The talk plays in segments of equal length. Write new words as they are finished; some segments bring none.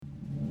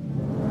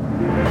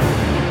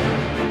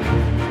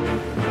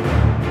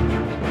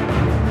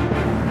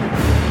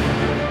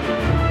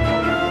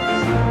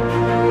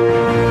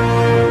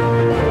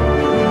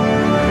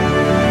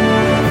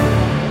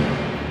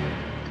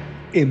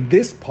In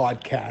this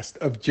podcast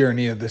of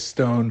Journey of the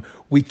Stone,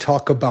 we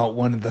talk about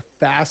one of the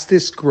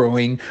fastest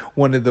growing,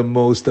 one of the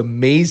most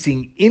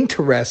amazing,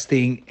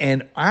 interesting,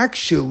 and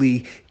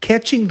actually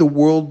catching the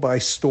world by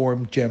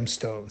storm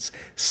gemstones,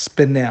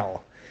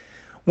 Spinel.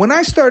 When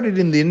I started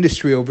in the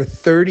industry over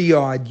 30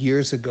 odd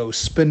years ago,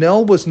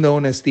 Spinel was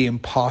known as the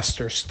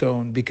imposter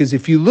stone because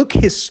if you look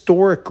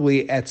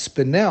historically at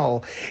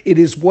Spinel, it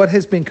is what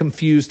has been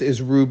confused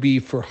as ruby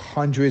for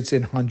hundreds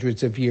and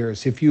hundreds of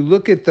years. If you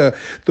look at the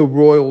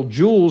royal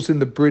jewels in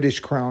the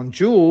British crown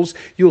jewels,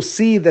 you'll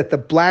see that the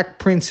Black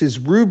Prince's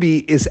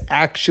ruby is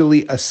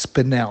actually a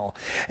Spinel.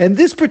 And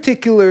this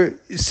particular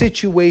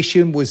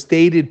situation was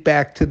dated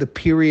back to the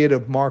period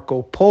of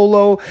Marco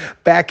Polo,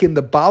 back in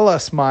the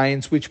Balas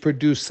mines, which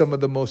produced some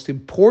of the most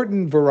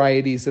important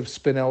varieties of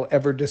Spinel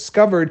ever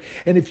discovered.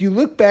 And if you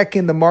look back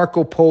in the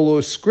Marco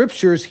Polo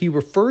scriptures, he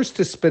refers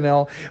to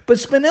Spinel, but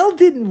Spinel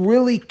didn't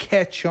really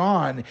catch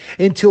on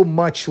until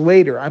much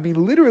later. I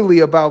mean, literally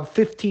about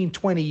 15,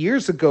 20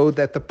 years ago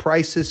that the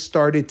prices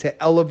started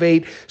to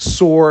elevate,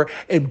 soar,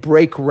 and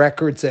break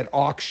records at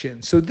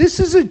auction. So this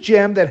is a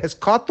gem that has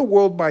caught the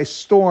world by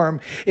storm.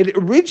 It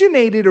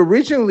originated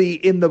originally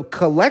in the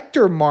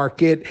collector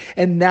market,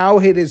 and now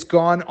it has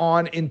gone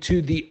on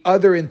into the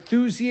other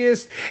enthusiasts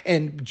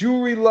and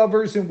jewelry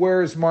lovers and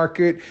wearers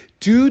market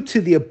due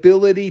to the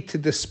ability to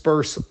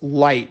disperse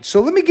light. So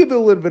let me give you a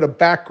little bit of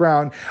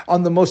background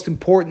on the most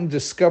important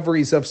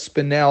discoveries of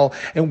Spinel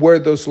and where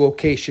those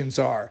locations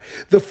are.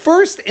 The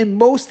first and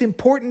most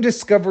important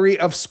discovery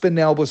of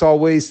Spinel was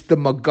always the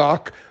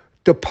Magok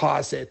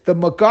deposit. The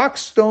Magok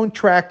stone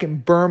track in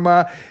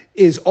Burma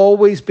is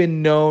always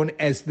been known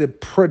as the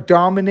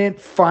predominant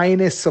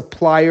finest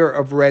supplier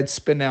of red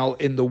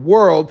Spinel in the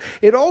world.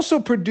 It also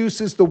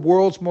produces the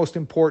world's most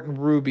important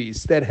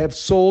rubies that have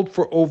sold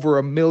for over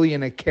 $1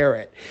 million a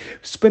carat.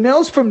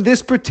 Spinels from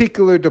this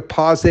particular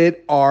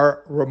deposit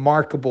are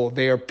remarkable.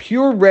 They are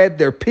pure red,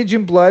 they're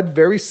pigeon blood,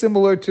 very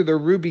similar to their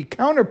ruby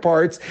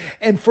counterparts,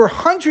 and for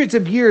hundreds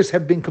of years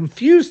have been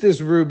confused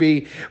as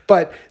ruby,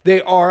 but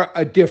they are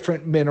a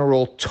different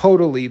mineral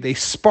totally. They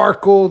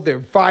sparkle, they're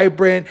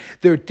vibrant,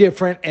 they're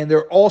different, and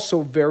they're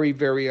also very,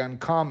 very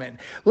uncommon.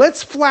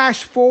 Let's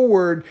flash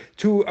forward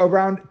to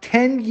around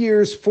 10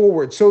 years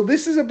forward. So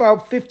this is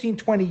about 15,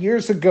 20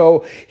 years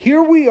ago.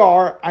 Here we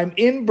are. I'm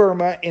in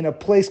Burma in a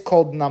place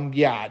called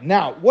Namya.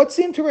 Now, what's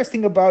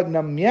interesting about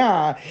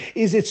Namya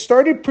is it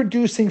started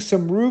producing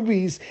some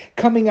rubies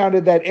coming out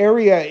of that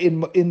area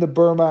in the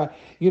Burma,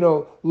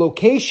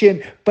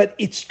 location, but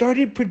it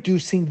started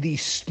producing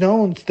these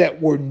stones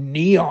that were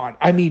neon.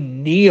 I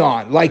mean,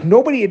 neon. Like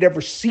nobody had ever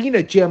seen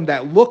a gem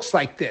that looks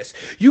like this.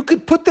 You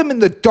could put them in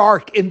the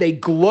dark and they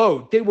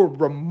glowed. They were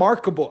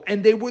remarkable.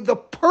 And they were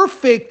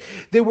perfect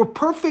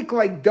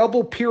like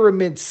double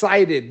pyramid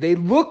sided. They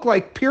looked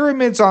like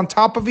pyramids on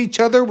top of each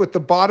other with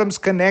the bottoms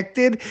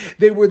connected.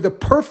 They were the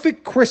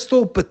perfect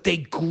crystal, but they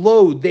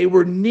glowed. They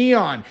were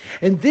neon.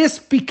 And this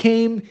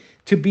became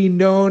to be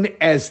known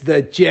as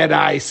the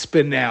Jedi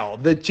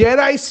Spinel. The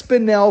Jedi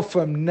Spinel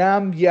from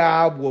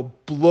Namya will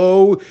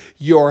blow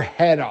your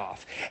head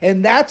off.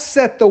 And that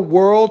set the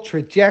world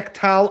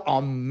trajectile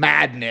on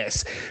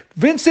madness.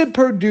 Vincent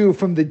Perdue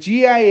from the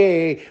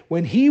GIA,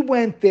 when he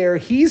went there,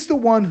 he's the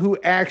one who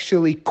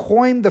actually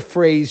coined the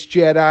phrase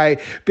Jedi,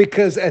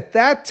 because at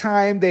that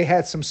time they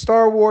had some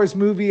Star Wars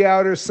movie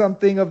out or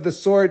something of the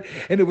sort,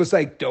 and it was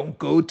like, don't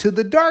go to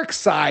the dark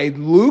side,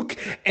 Luke.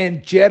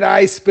 And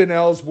Jedi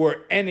Spinels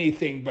were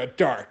anything but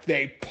dark.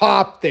 They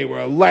popped, they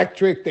were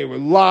electric, they were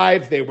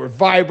live, they were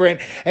vibrant,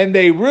 and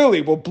they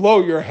really will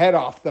blow your head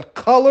off. The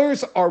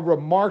colors are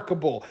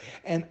remarkable.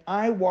 And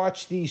I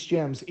watched these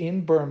gems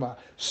in Burma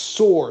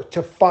soar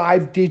to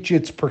 5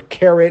 digits per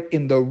carat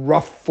in the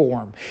rough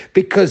form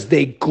because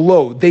they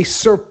glow. They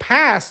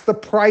surpass the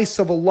price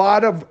of a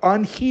lot of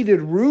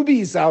unheated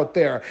rubies out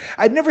there.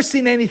 I'd never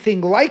seen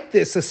anything like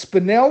this. A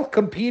Spinel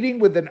competing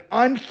with an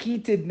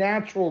unheated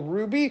natural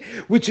ruby,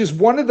 which is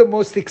one of the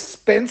most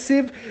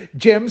expensive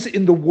gems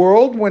in the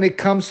world when it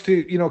comes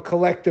to,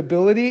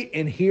 collectability.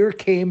 And here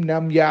came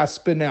Namya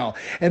Spinel.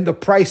 And the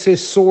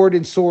prices soared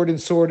and soared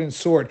and soared and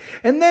soared.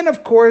 And then,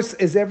 of course,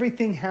 as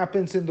everything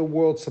happens in the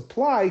world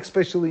supply,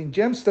 especially in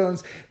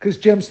gemstones, because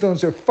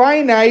gemstones are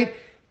finite,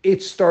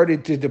 it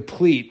started to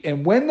deplete.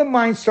 And when the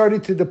mine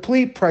started to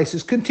deplete,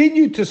 prices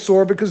continued to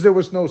soar because there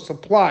was no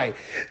supply.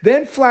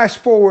 Then flash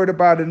forward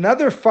about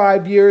another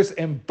 5 years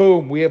and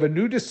boom, we have a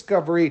new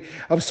discovery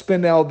of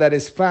Spinel that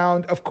is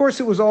found. Of course,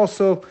 it was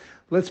also...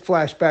 Let's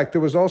flash back. There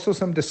was also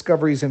some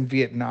discoveries in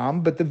Vietnam,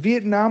 but the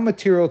Vietnam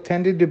material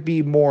tended to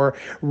be more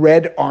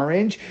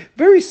red-orange,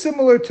 very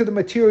similar to the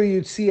material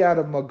you'd see out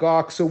of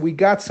Magok. So we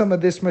got some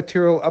of this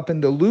material up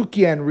in the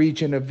Lucian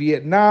region of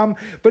Vietnam,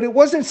 but it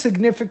wasn't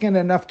significant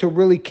enough to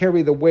really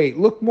carry the weight.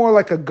 Looked more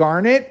like a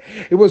garnet.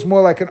 It was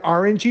more like an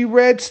orangey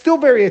red, still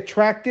very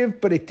attractive,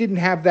 but it didn't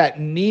have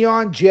that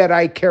neon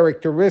Jedi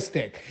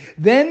characteristic.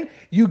 Then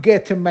you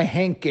get to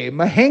Mahenke.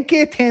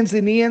 Mahenke,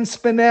 Tanzanian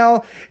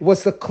spinel,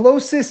 was the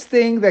closest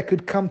thing that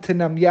could come to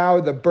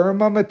Namyao, the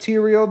Burma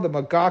material, the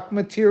Magok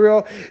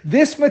material.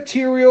 This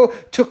material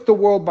took the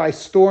world by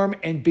storm,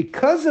 and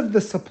because of the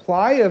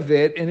supply of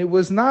it, and it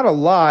was not a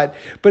lot,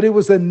 but it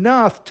was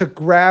enough to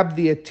grab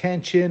the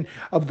attention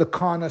of the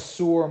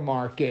connoisseur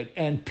market.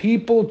 And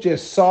people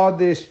just saw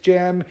this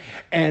gem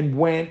and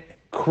went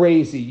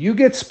crazy. You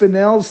get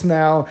spinels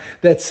now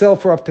that sell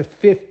for up to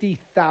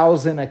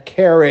 50,000 a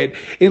carat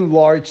in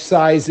large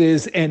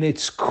sizes, and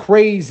it's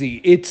crazy.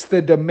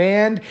 The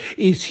demand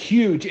is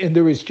huge, and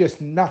there is just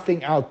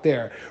nothing out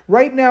there.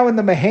 Right now in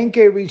the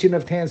Mahenke region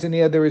of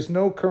Tanzania, there is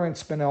no current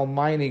spinel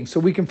mining, so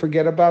we can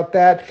forget about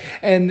that.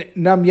 And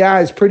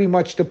Namya is pretty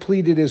much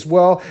depleted as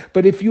well.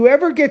 But if you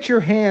ever get your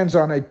hands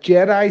on a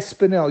Jedi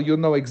spinel, you'll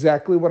know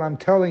exactly what I'm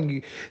telling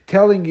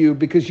you,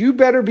 because you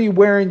better be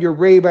wearing your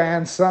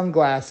Ray-Ban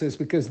sunglasses,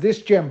 because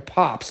this gem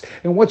pops.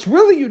 And what's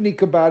really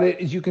unique about it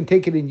is you can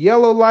take it in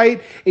yellow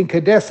light,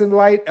 incandescent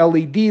light,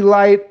 LED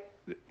light,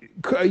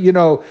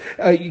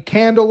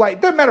 candle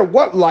light, doesn't matter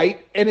what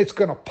light, and it's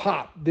going to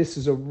pop. This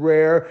is a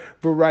rare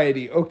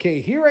variety.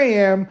 Okay, here I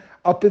am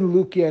up in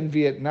Lucien,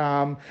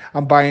 Vietnam.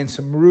 I'm buying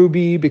some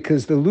ruby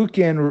because the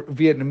Lucien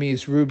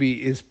Vietnamese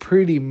ruby is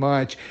pretty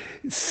much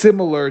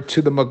similar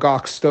to the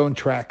Magok stone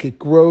track. It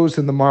grows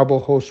in the marble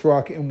host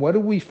rock. And what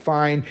do we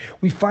find?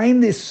 We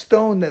find this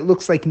stone that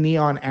looks like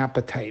neon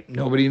apatite.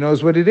 Nobody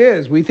knows what it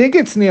is. We think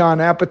it's neon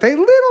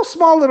apatite,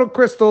 small little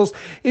crystals,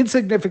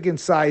 insignificant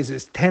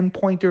sizes, 10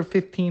 point or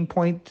 15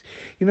 point,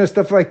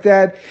 stuff like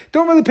that.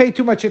 Don't really pay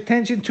too much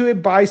attention to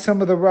it. Buy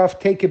some of the rough,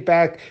 take it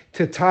back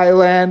to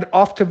Thailand,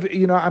 off to,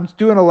 I'm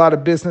doing a lot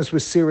of business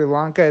with Sri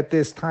Lanka at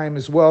this time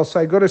as well.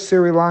 So I go to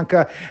Sri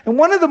Lanka, and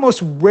one of the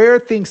most rare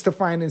things to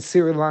find in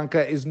Sri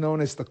Lanka is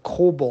known as the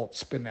cobalt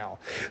spinel.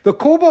 The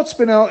cobalt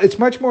spinel, it's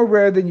much more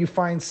rare than you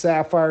find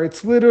sapphire.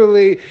 It's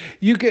literally,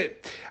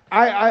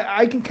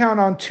 I can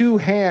count on two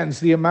hands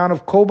the amount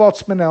of cobalt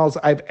spinels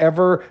I've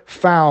ever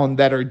found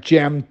that are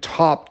gem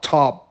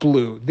top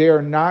blue. They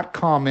are not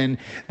common.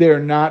 They're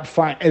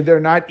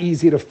not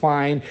easy to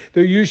find.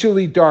 They're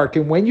usually dark.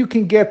 And when you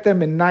can get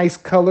them in nice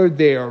color,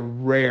 they are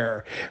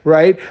rare,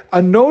 right?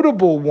 A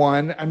notable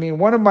one,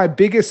 one of my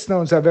biggest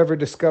stones I've ever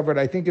discovered,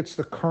 I think it's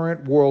the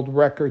current world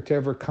record to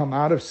ever come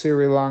out of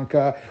Sri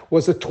Lanka,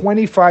 was a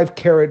 25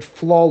 karat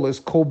flawless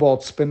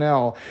cobalt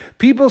spinel.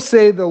 People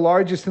say the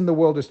largest in the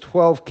world is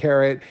 12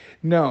 karat.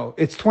 No,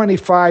 it's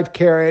 25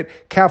 karat.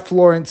 Cap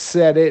Florence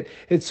said it.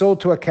 It's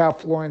sold to a Cap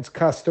Florence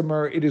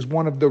customer. It is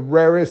one of the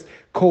rarest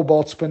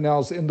cobalt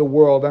spinels in the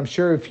world. I'm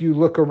sure if you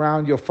look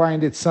around, you'll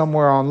find it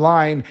somewhere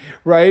online,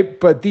 right?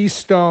 But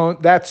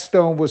that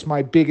stone was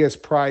my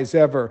biggest prize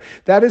ever.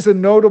 That is a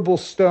notable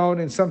stone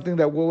and something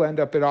that will end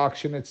up at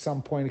auction at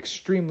some point.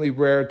 Extremely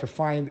rare to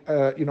find,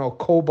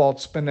 cobalt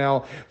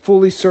spinel,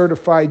 fully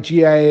certified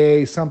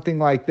GIA, something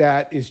like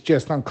that is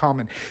just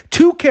uncommon.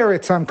 2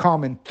 carats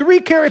uncommon,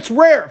 3 carats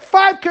rare,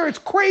 5 carats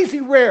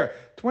crazy rare,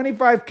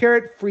 25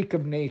 karat freak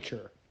of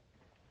nature.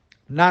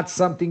 Not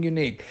something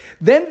unique.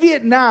 Then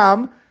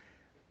Vietnam,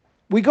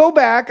 we go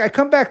back. I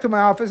come back to my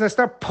office. I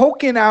start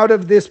poking out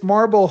of this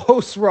marble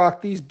host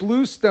rock, these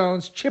blue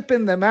stones,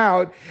 chipping them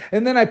out.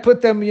 And then I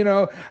put them,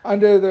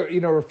 under the,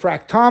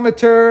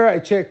 refractometer. I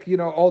check,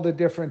 all the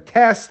different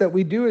tests that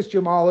we do as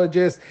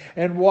gemologists.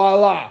 And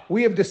voila,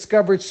 we have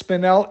discovered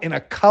spinel in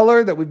a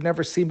color that we've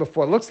never seen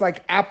before. It looks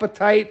like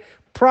apatite.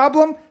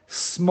 Problem?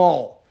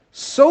 Small.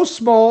 So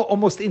small,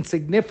 almost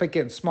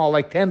insignificant small,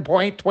 like 10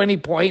 point, 20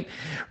 point,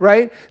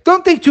 right?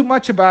 Don't think too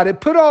much about it.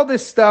 Put all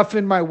this stuff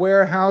in my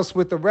warehouse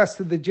with the rest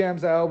of the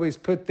gems I always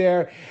put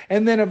there.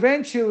 And then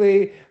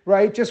eventually,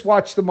 right, just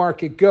watch the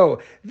market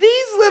go.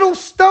 These little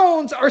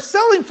stones are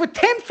selling for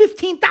 10,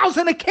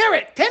 15,000 a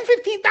carat. 10,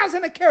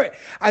 15,000 a carat.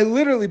 I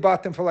literally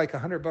bought them for like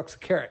 $100 a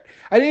carat.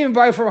 I didn't even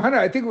buy it for 100.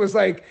 I think it was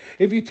like,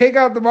 if you take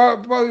out the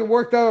market, probably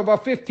worked out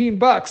about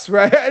 $15,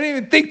 right? I didn't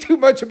even think too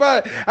much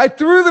about it. I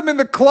threw them in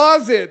the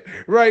closet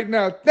right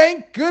now.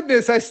 Thank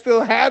goodness I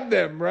still had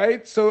them,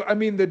 right? So,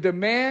 the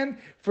demand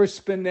for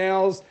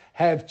spinels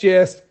have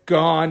just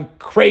gone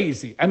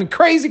crazy.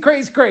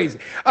 Crazy.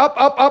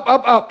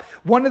 Up.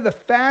 One of the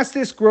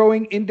fastest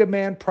growing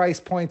in-demand price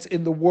points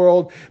in the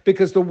world,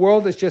 because the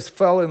world has just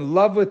fell in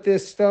love with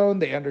this stone.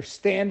 They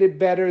understand it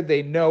better.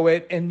 They know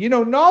it. And,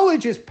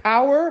 knowledge is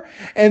power,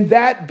 and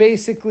that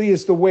basically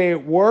is the way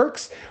it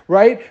works,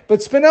 right? But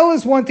spinel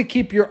is one to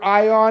keep your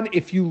eye on.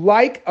 If you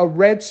like a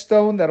red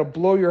stone that'll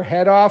blow your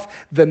head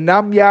off, the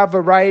Namya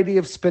variety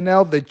of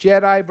spinel, the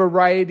Jedi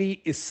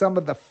variety, is some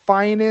of the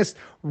finest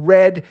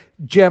red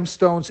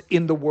gemstones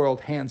in the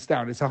world, hands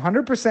down. It's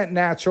 100%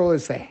 natural.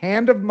 It's the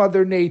hand of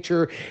Mother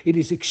Nature. It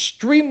is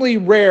extremely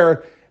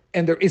rare,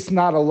 and there is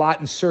not a lot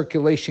in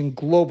circulation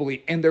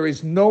globally, and there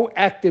is no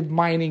active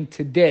mining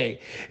today.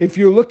 If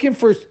you're looking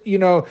for,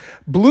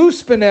 blue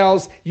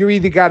spinels, you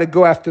either got to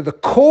go after the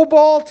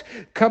cobalt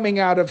coming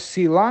out of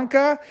Sri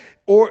Lanka,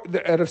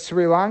 out of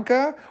Sri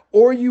Lanka,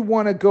 or you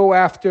want to go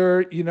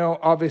after,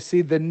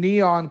 obviously the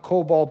neon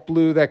cobalt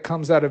blue that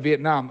comes out of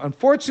Vietnam.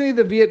 Unfortunately,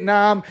 the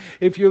Vietnam,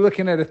 if you're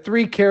looking at a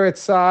 3 carat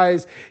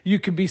size, you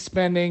could be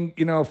spending,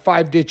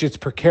 5 digits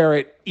per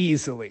carat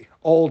easily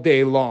all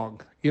day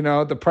long.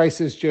 The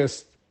prices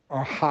just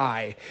are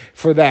high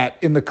for that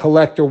in the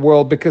collector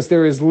world, because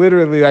there is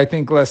literally, I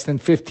think, less than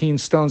 15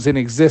 stones in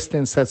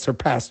existence that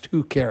surpass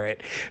 2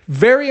 carat.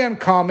 Very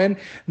uncommon,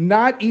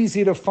 not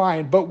easy to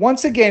find. But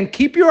once again,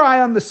 keep your eye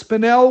on the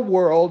Spinel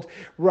world,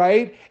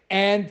 right?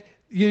 And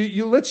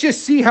you let's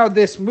just see how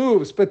this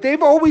moves. But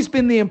they've always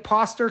been the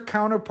imposter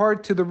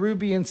counterpart to the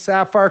ruby and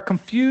sapphire,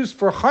 confused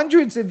for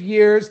hundreds of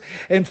years.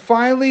 And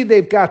finally,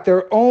 they've got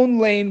their own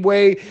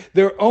laneway,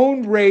 their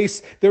own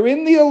race. They're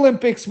in the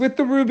Olympics with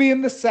the ruby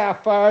and the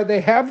sapphire. They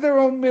have their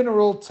own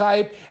mineral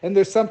type, and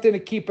there's something to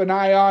keep an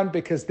eye on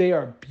because they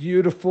are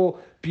beautiful,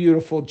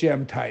 beautiful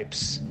gem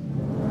types.